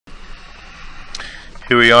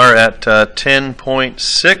Here we are at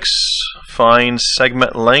 10.6, find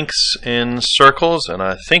segment lengths in circles, and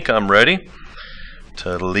I think I'm ready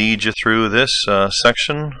to lead you through this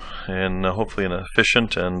section in hopefully an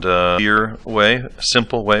efficient and clear way,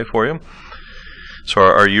 simple way for you. So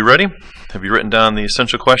are you ready? Have you written down the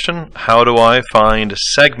essential question? How do I find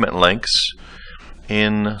segment lengths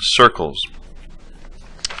in circles?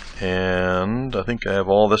 And I think I have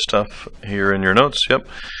all this stuff here in your notes. Yep.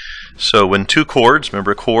 So when two chords,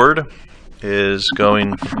 remember a chord is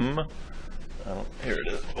going from, here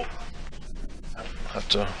it is. Oh, I have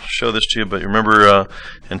to show this to you, but remember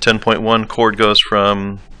in 10.1, chord goes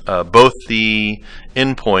from both the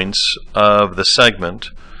endpoints of the segment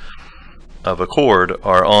of a chord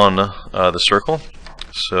are on the circle.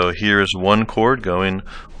 So here's one chord going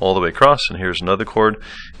all the way across, and here's another chord.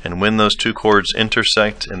 And when those two chords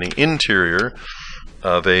intersect in the interior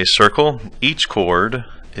of a circle, each chord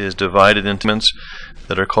is divided into segments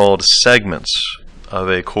that are called segments of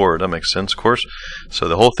a chord. That makes sense, of course. So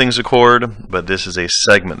the whole thing's a chord, but this is a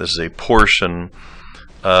segment. This is a portion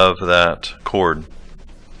of that chord.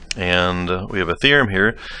 And we have a theorem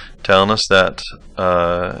here telling us that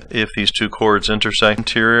if these two chords intersect the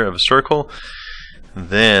interior of a circle,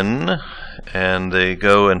 then, and they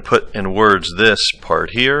go and put in words this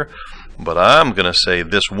part here, but I'm going to say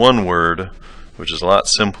this one word, which is a lot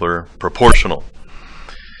simpler, proportional.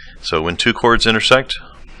 So when two chords intersect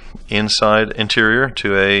interior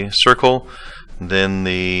to a circle, then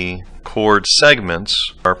the chord segments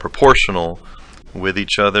are proportional with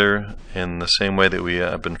each other in the same way that we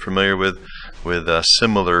have been familiar with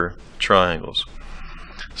similar triangles.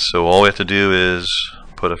 So all we have to do is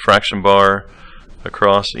put a fraction bar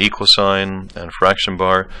across, equal sign, and fraction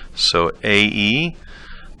bar. So AE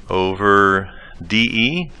over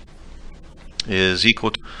DE is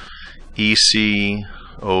equal to EC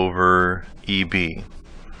over EB.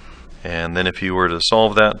 And then if you were to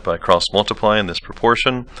solve that by cross multiplying this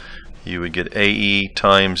proportion, you would get AE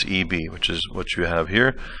times EB, which is what you have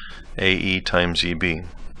here, AE times EB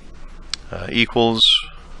equals,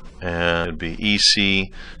 and it would be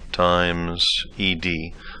EC times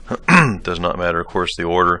ED. Does not matter, of course, the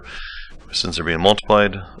order, since they're being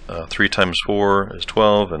multiplied. 3 times 4 is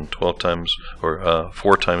 12, and 12 times, or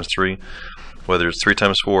 4 times 3, whether it's 3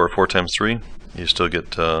 times 4 or 4 times 3, you still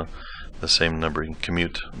get the same number. You can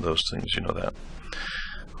commute those things, you know that.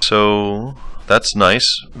 So that's nice.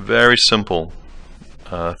 Very simple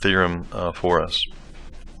theorem for us.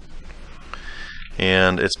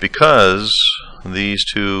 And it's because these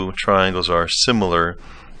two triangles are similar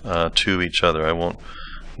to each other. I won't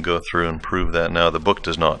go through and prove that now. The book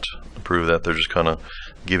does not prove that. They're just kind of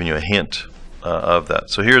giving you a hint of that.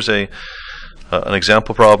 So here's an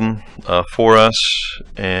example problem for us,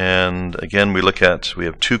 and again we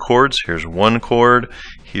have two chords. Here's one chord,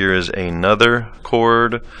 here is another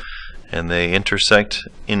chord, and they intersect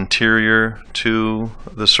interior to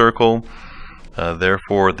the circle.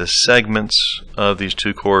 Therefore the segments of these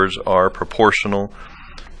two chords are proportional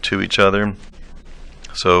to each other.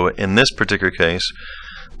 So in this particular case,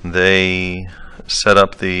 they set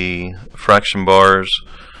up the fraction bars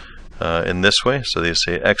in this way. So they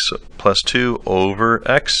say x plus 2 over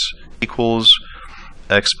x equals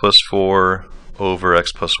x plus 4 over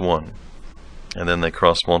x plus 1. And then they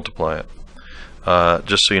cross multiply it.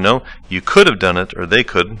 Just so you know, you could have done it, or they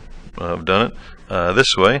could have done it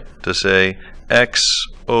this way, to say x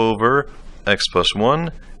over x plus 1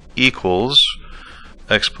 equals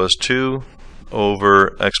x plus 2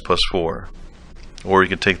 over x plus 4. Or you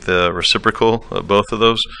could take the reciprocal of both of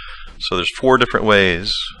those. So there's 4 different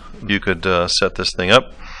ways you could set this thing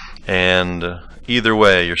up, and either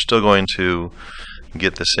way you're still going to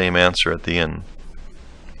get the same answer at the end.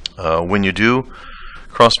 When you do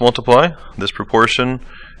cross multiply this proportion,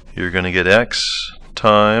 you're going to get x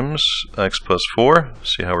times x plus 4.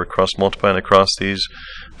 See how we're cross multiplying across these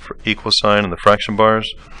equal sign and the fraction bars,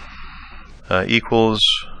 equals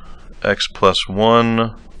x plus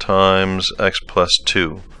 1 times x plus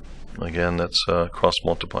 2. Again, that's cross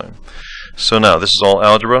multiplying. So now this is all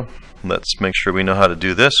algebra. Let's make sure we know how to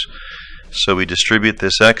do this. So we distribute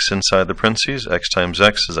this x inside the parentheses. X times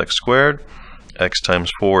x is x squared. X times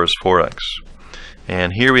 4 is 4x.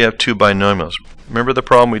 And here we have two binomials. Remember the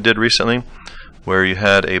problem we did recently where you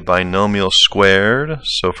had a binomial squared?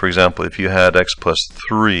 So for example, if you had x plus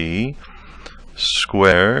 3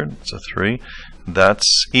 squared, it's a 3,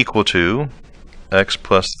 that's equal to x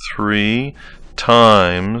plus 3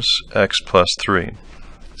 times x plus 3.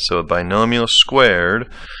 So a binomial squared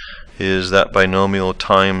is that binomial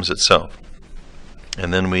times itself.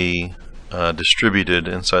 And then we distributed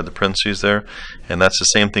inside the parentheses there, and that's the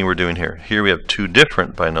same thing we're doing here. Here we have two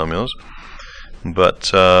different binomials,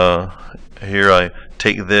 but here I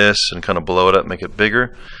take this and kind of blow it up, make it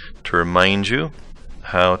bigger, to remind you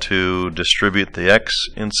how to distribute the x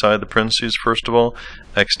inside the parentheses. First of all,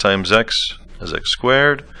 x times x is x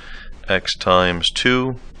squared, x times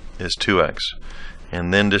 2 is 2x,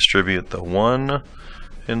 and then distribute the 1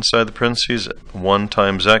 inside the parentheses. 1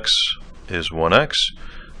 times x is 1x,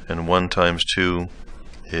 and 1 times 2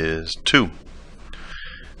 is 2.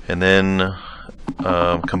 And then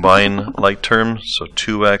combine like terms, so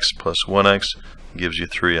 2x plus 1x gives you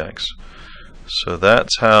 3x. So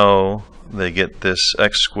that's how they get this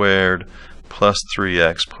x squared plus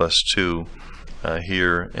 3x plus 2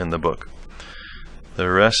 here in the book. The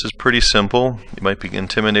rest is pretty simple. You might be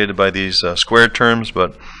intimidated by these squared terms,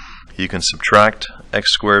 but you can subtract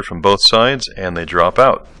x squared from both sides and they drop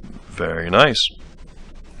out. Very nice.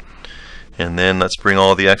 And then let's bring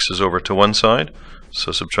all the x's over to one side.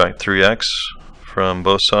 So subtract 3x from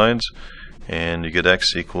both sides and you get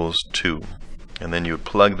x equals 2. And then you would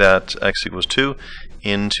plug that x equals 2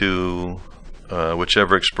 into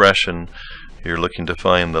whichever expression you're looking to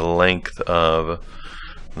find the length of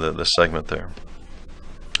the segment there.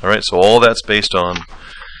 Alright, so all that's based on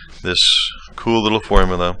this cool little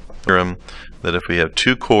formula that if we have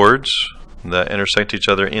two chords that intersect each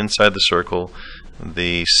other inside the circle,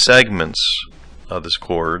 the segments of these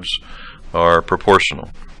chords are proportional.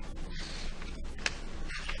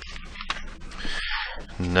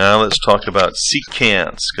 Now let's talk about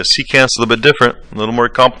secants, because secants is a little bit different, a little more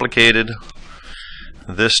complicated.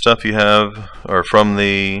 This stuff you have, or from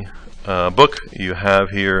the book, you have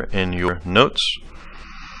here in your notes.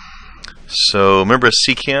 So remember a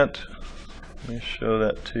secant? Let me show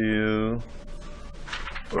that to you.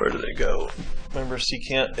 Where did it go? Remember,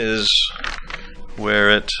 secant is where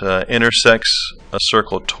it intersects a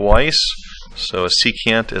circle twice. So a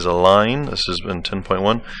secant is a line. This has been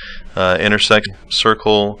 10.1. Intersect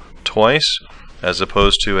circle twice, as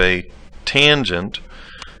opposed to a tangent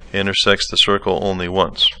intersects the circle only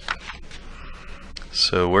once.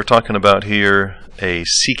 So we're talking about here a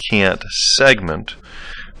secant segment.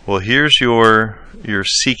 Well, here's your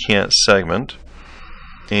secant segment,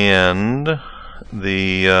 and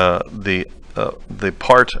the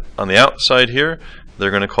part on the outside here, they're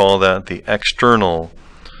going to call that the external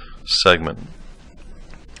segment.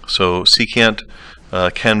 So secant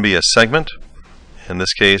can be a segment. In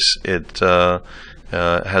this case, it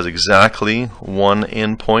has exactly one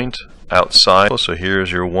endpoint outside. So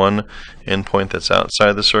here's your one endpoint that's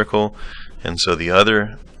outside the circle, and so the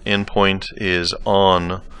other endpoint is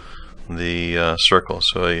on the circle.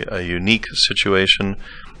 So a unique situation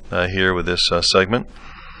here with this segment,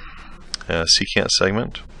 secant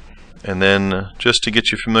segment. And then just to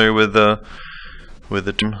get you familiar with the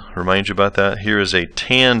term, remind you about that, here is a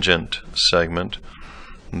tangent segment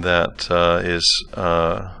that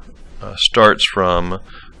starts from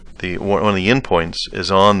one of the endpoints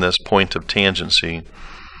is on this point of tangency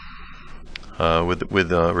with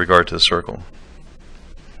regard to the circle.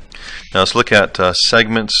 Now let's look at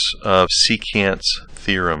segments of secant's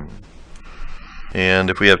theorem. And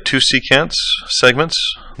if we have two secant segments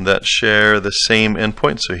that share the same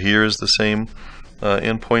endpoint, so here is the same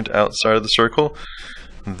endpoint outside of the circle,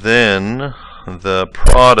 then the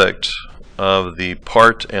product of the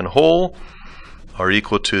part and whole are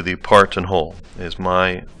equal to the part and whole, is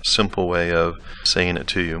my simple way of saying it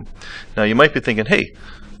to you. Now you might be thinking, hey,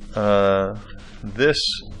 this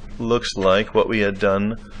looks like what we had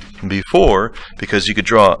done before, because you could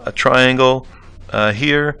draw a triangle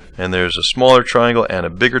here, and there's a smaller triangle and a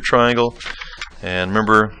bigger triangle. And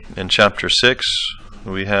remember in chapter 6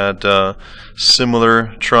 we had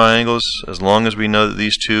similar triangles. As long as we know that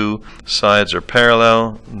these two sides are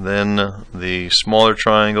parallel, then the smaller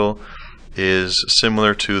triangle is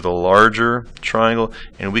similar to the larger triangle,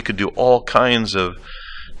 and we could do all kinds of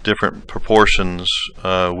different proportions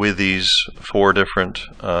with these four different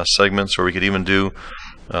segments, or we could even do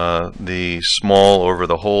the small over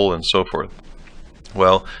the whole and so forth.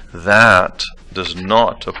 Well, that does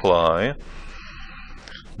not apply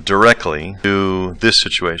directly to this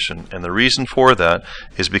situation, and the reason for that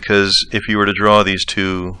is because if you were to draw these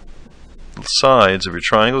two sides of your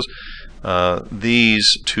triangles,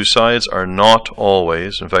 these two sides are not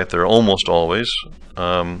always, in fact they're almost always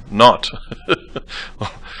not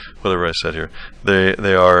whatever I said here,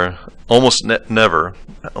 they are almost never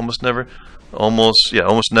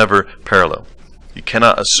parallel. You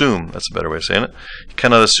cannot assume, that's a better way of saying it, you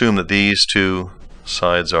cannot assume that these two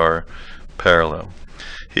sides are parallel.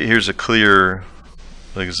 Here's a clear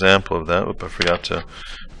example of that. Oop, I forgot to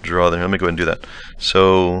draw them. Let me go ahead and do that.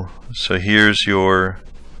 So here's your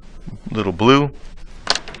little blue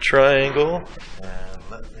triangle. And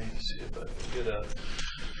let me see if I can get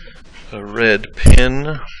a red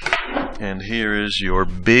pin. And here is your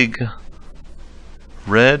big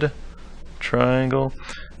red triangle.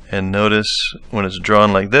 And notice when it's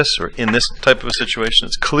drawn like this, or in this type of a situation,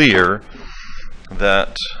 it's clear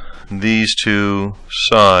that these two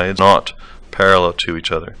sides are not parallel to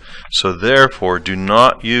each other. So therefore, do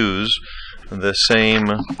not use the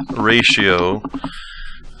same ratio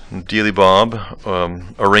Dealey Bob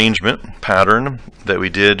arrangement pattern that we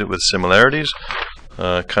did with similarities.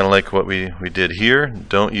 Kind of like what we did here.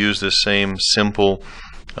 Don't use this same simple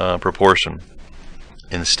proportion.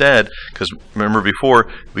 Instead, because remember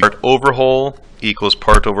before, part over whole equals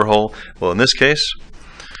part over whole. Well, in this case,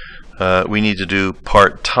 we need to do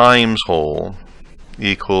part times whole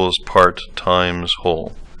equals part times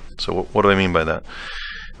whole. So what do I mean by that?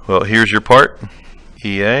 Well, here's your part,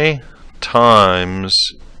 EA times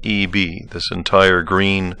EB. This entire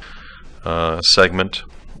green segment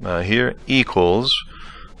here equals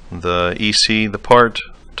the EC, the part,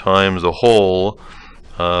 times the whole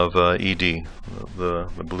of ED, the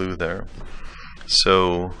blue there.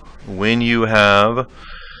 So when you have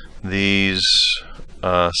these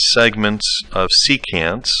segments of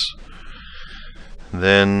secants,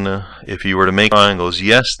 then if you were to make triangles,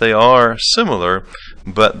 yes, they are similar,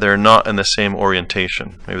 but they're not in the same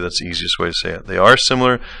orientation. Maybe that's the easiest way to say it. They are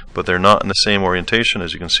similar, but they're not in the same orientation,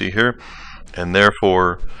 as you can see here. And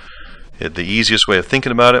therefore, the easiest way of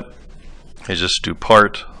thinking about it is just do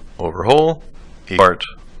part over whole, part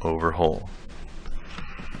over whole.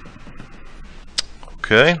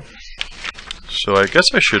 Okay, so I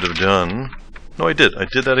guess I should have done, no, I did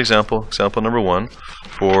that example number 1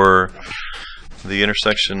 for the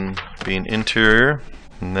intersection being interior.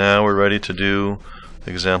 Now we're ready to do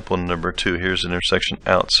example number 2. Here's an intersection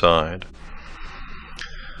outside.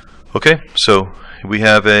 Okay, so we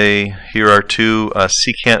have here are two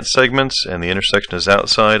secant segments, and the intersection is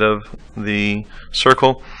outside of the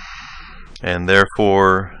circle, and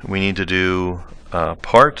therefore we need to do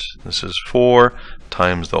part. This is 4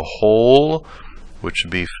 times the whole, which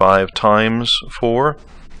would be 5 times 4.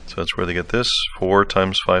 So that's where they get this, 4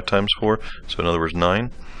 times 5 times 4, so in other words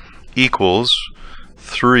 9, equals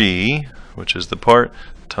 3, which is the part,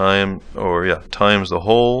 times the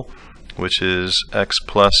whole, which is x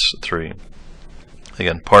plus 3.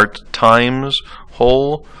 Again, part times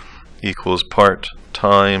whole equals part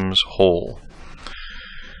times whole.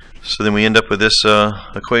 So then we end up with this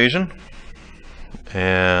equation,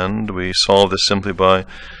 and we solve this simply by,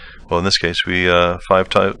 well, in this case, we 5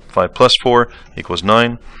 plus 4 equals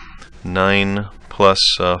 9. 9 plus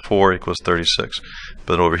 4 equals 36.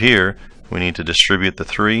 But over here, we need to distribute the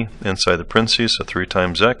 3 inside the parentheses, so 3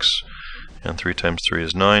 times x, and 3 times 3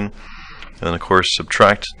 is 9. And then, of course,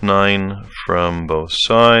 subtract 9 from both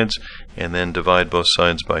sides, and then divide both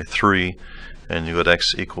sides by 3, and you get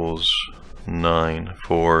x equals 9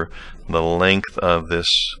 for the length of this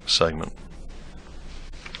segment.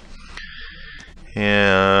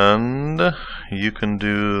 And you can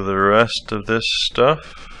do the rest of this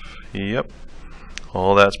stuff. Yep,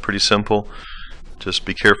 all that's pretty simple. Just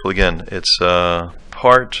be careful again. It's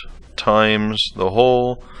part times the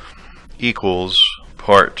whole equals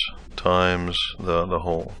part times the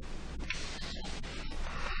whole.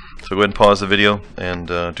 So go ahead and pause the video and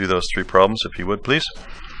do those 3 problems if you would, please.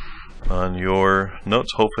 On your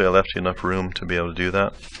notes, hopefully I left you enough room to be able to do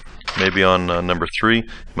that. Maybe on number 3, you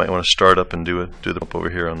might want to start up and do the over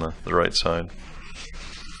here on the right side.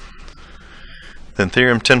 Then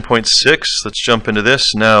theorem 10.6, let's jump into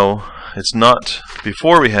this. Now, it's not,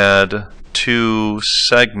 before we had 2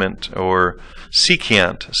 segment or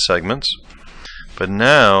secant segments, but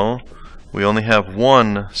now we only have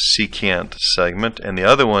 1 secant segment, and the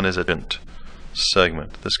other one is a tangent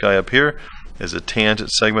segment. This guy up here is a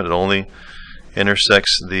tangent segment. It only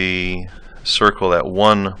intersects the circle at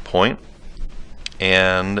 1 point,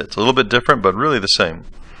 and it's a little bit different, but really the same.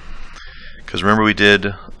 Because remember, we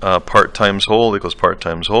did part times whole equals part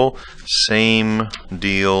times whole. Same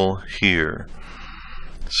deal here.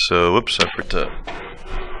 So, whoops, I forgot to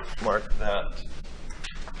mark that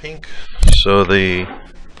pink. So the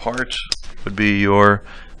part would be your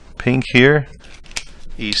pink here.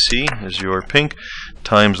 EC is your pink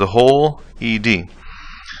times the whole, ED.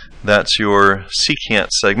 That's your secant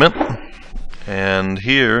segment. And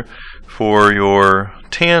here, for your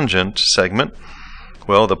tangent segment,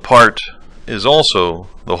 well, the part is also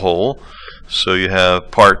the whole, so you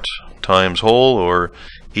have part times whole, or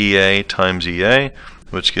EA times EA,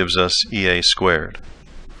 which gives us EA squared.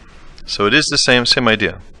 So it is the same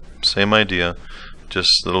idea. same idea,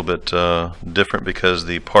 just a little bit different because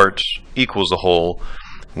the part equals the whole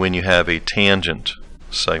when you have a tangent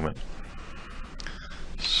segment.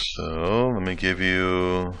 So let me give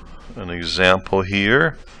you an example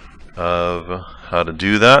here of how to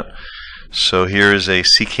do that. So here is a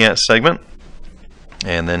secant segment,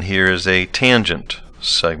 and then here is a tangent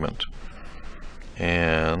segment.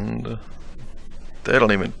 And they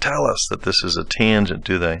don't even tell us that this is a tangent,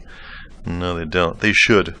 do they? No, they don't. They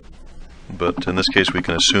should. But in this case, we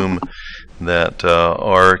can assume that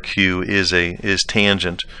RQ is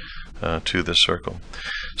tangent to this circle.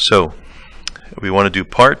 So we want to do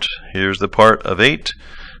part. Here's the part of 8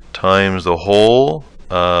 times the whole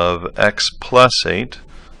of x plus 8.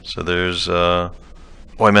 So there's oh,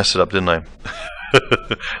 I messed it up, didn't I?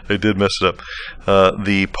 I did mess it up.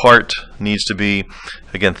 The part needs to be,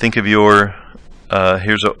 again, think of your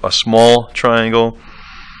here's a small triangle,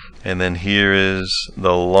 and then here is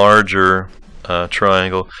the larger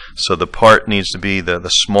triangle. So the part needs to be the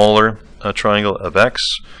smaller triangle of x,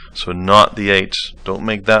 so not the 8. Don't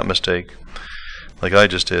make that mistake like I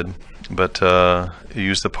just did, but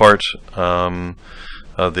use the part of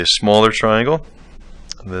the smaller triangle,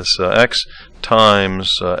 this x,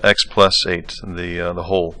 times x plus 8, the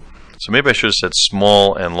whole. So maybe I should have said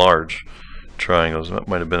small and large triangles. That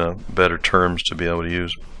might have been a better terms to be able to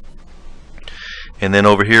use. And then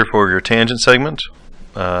over here for your tangent segment,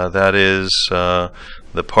 that is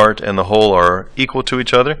the part and the whole are equal to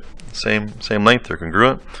each other, same length, they're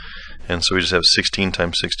congruent, and so we just have 16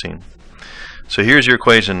 times 16. So here's your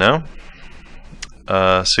equation now.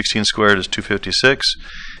 16 squared is 256,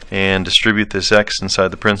 and distribute this x inside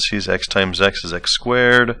the parentheses. X times x is x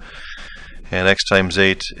squared, and x times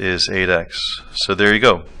 8 is 8x. So there you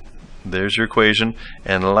go. There's your equation.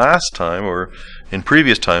 And last time, or in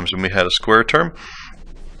previous times when we had a square term,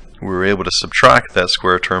 we were able to subtract that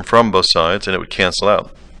square term from both sides and it would cancel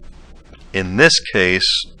out. In this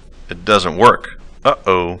case, it doesn't work.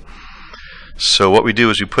 Uh-oh. So what we do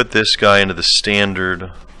is we put this guy into the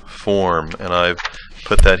standard form, and I've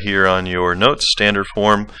put that here on your notes. Standard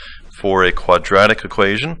form for a quadratic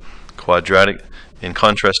equation. Quadratic, in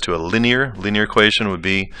contrast to a linear equation, would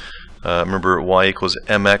be, remember, y equals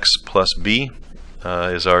mx plus b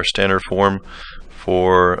is our standard form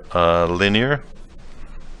for linear.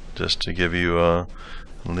 Just to give you a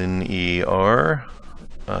linear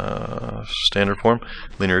standard form,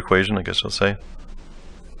 linear equation, I guess I'll say.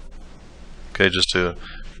 Okay, just to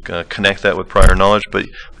connect that with prior knowledge, but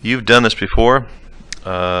you've done this before.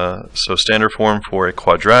 So standard form for a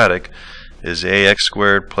quadratic is ax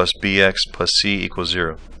squared plus bx plus c equals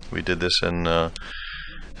 0. We did this in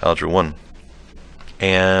Algebra 1.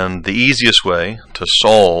 And the easiest way to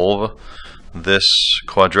solve this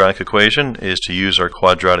quadratic equation is to use our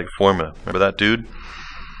quadratic formula. Remember that, dude?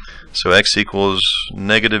 So x equals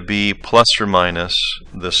negative b plus or minus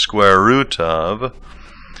the square root of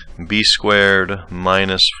b squared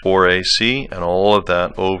minus 4ac, and all of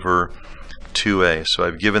that over 2a. So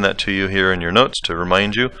I've given that to you here in your notes to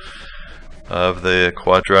remind you of the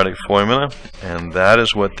quadratic formula, and that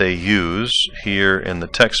is what they use here in the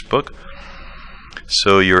textbook.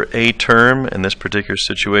 So your a term in this particular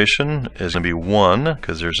situation is going to be 1,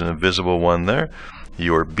 because there's an invisible 1 there.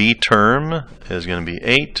 Your b term is going to be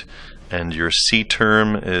 8, and your c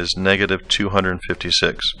term is negative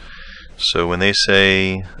 256. So when they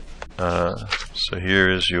say, so here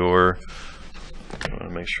is your, I want to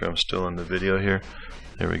make sure I'm still in the video here.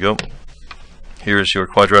 There we go. Here's your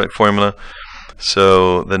quadratic formula.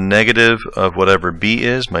 So the negative of whatever b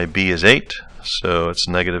is, my b is 8, so it's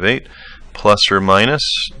negative 8, plus or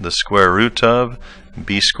minus the square root of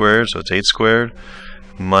b squared, so it's 8 squared,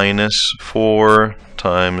 minus 4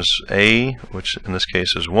 times a, which in this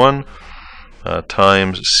case is 1,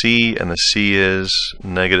 times c, and the c is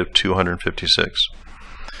negative 256.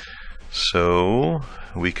 So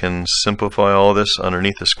we can simplify all this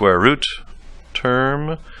underneath the square root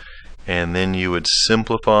term, and then you would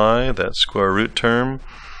simplify that square root term,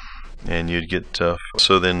 and you'd get,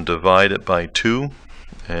 so then divide it by 2,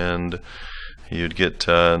 and you'd get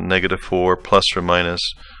negative 4 plus or minus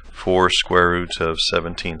 4 square root of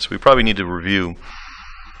 17. So we probably need to review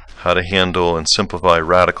how to handle and simplify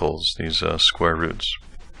radicals, these square roots.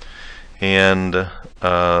 And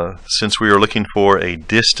since we are looking for a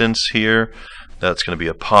distance here, that's going to be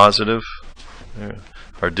a positive.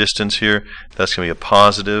 Our distance here, that's going to be a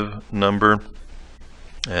positive number,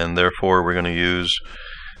 and therefore we're going to use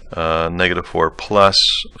negative 4 plus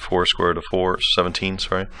 4 squared of 17,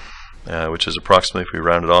 sorry, which is approximately, if we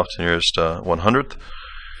round it off to the nearest 100th,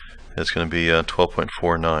 it's going to be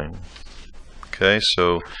 12.49. Okay,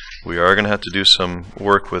 so we are going to have to do some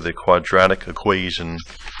work with a quadratic equation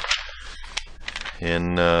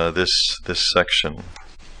in this section.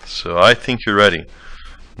 So I think you're ready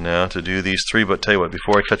now to do these three, but tell you what,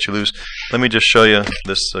 before I cut you loose, let me just show you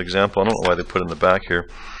this example. I don't know why they put it in the back here,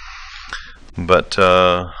 but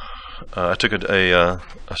I took a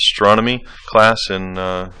astronomy class in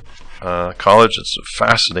college. It's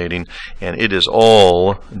fascinating, and it is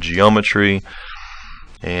all geometry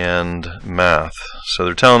and math. So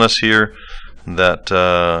they're telling us here that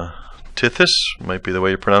Tethys, might be the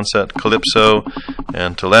way you pronounce that, Calypso,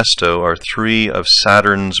 and Telesto are three of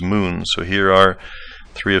Saturn's moons. So here are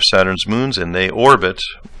three of Saturn's moons, and they orbit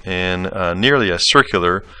in nearly a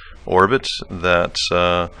circular orbit that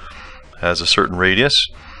has a certain radius.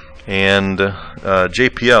 And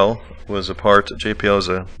JPL was a part. JPL is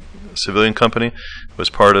a civilian company.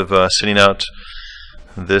 Was part of sending out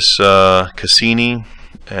this Cassini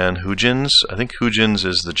and Huygens. I think Huygens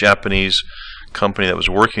is the Japanese company that was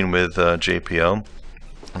working with JPL.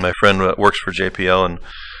 My friend works for JPL, and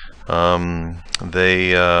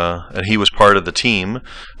and he was part of the team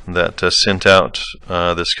that sent out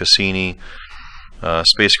this Cassini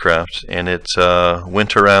spacecraft, and it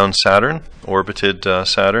went around Saturn, orbited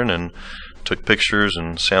Saturn, and took pictures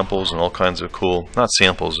and samples and all kinds of cool, not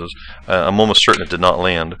samples, I'm almost certain it did not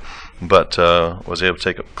land, but was able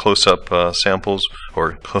to take close-up samples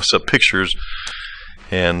or close-up pictures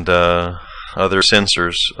and other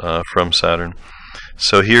sensors from Saturn.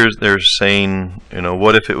 So here they're saying,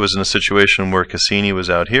 what if it was in a situation where Cassini was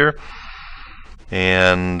out here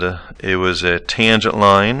and it was a tangent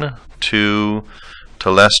line to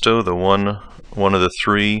Telesto, the one of the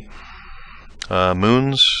three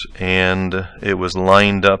moons, and it was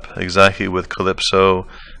lined up exactly with Calypso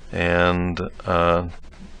and I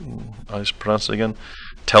just pronounce it again,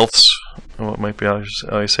 Telths. What might be how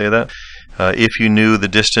I say that? If you knew the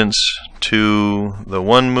distance to the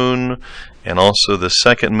one moon and also the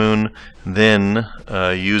second moon, then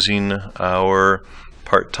using our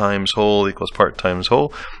part times whole equals part times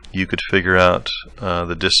whole, you could figure out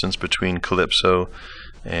the distance between Calypso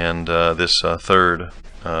and this third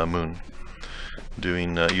moon,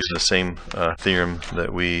 using the same theorem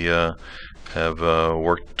that we have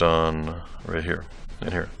worked on right here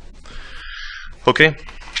and here. Okay,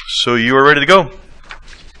 so you are ready to go.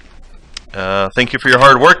 Thank you for your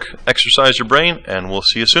hard work. Exercise your brain, and we'll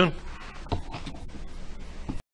see you soon.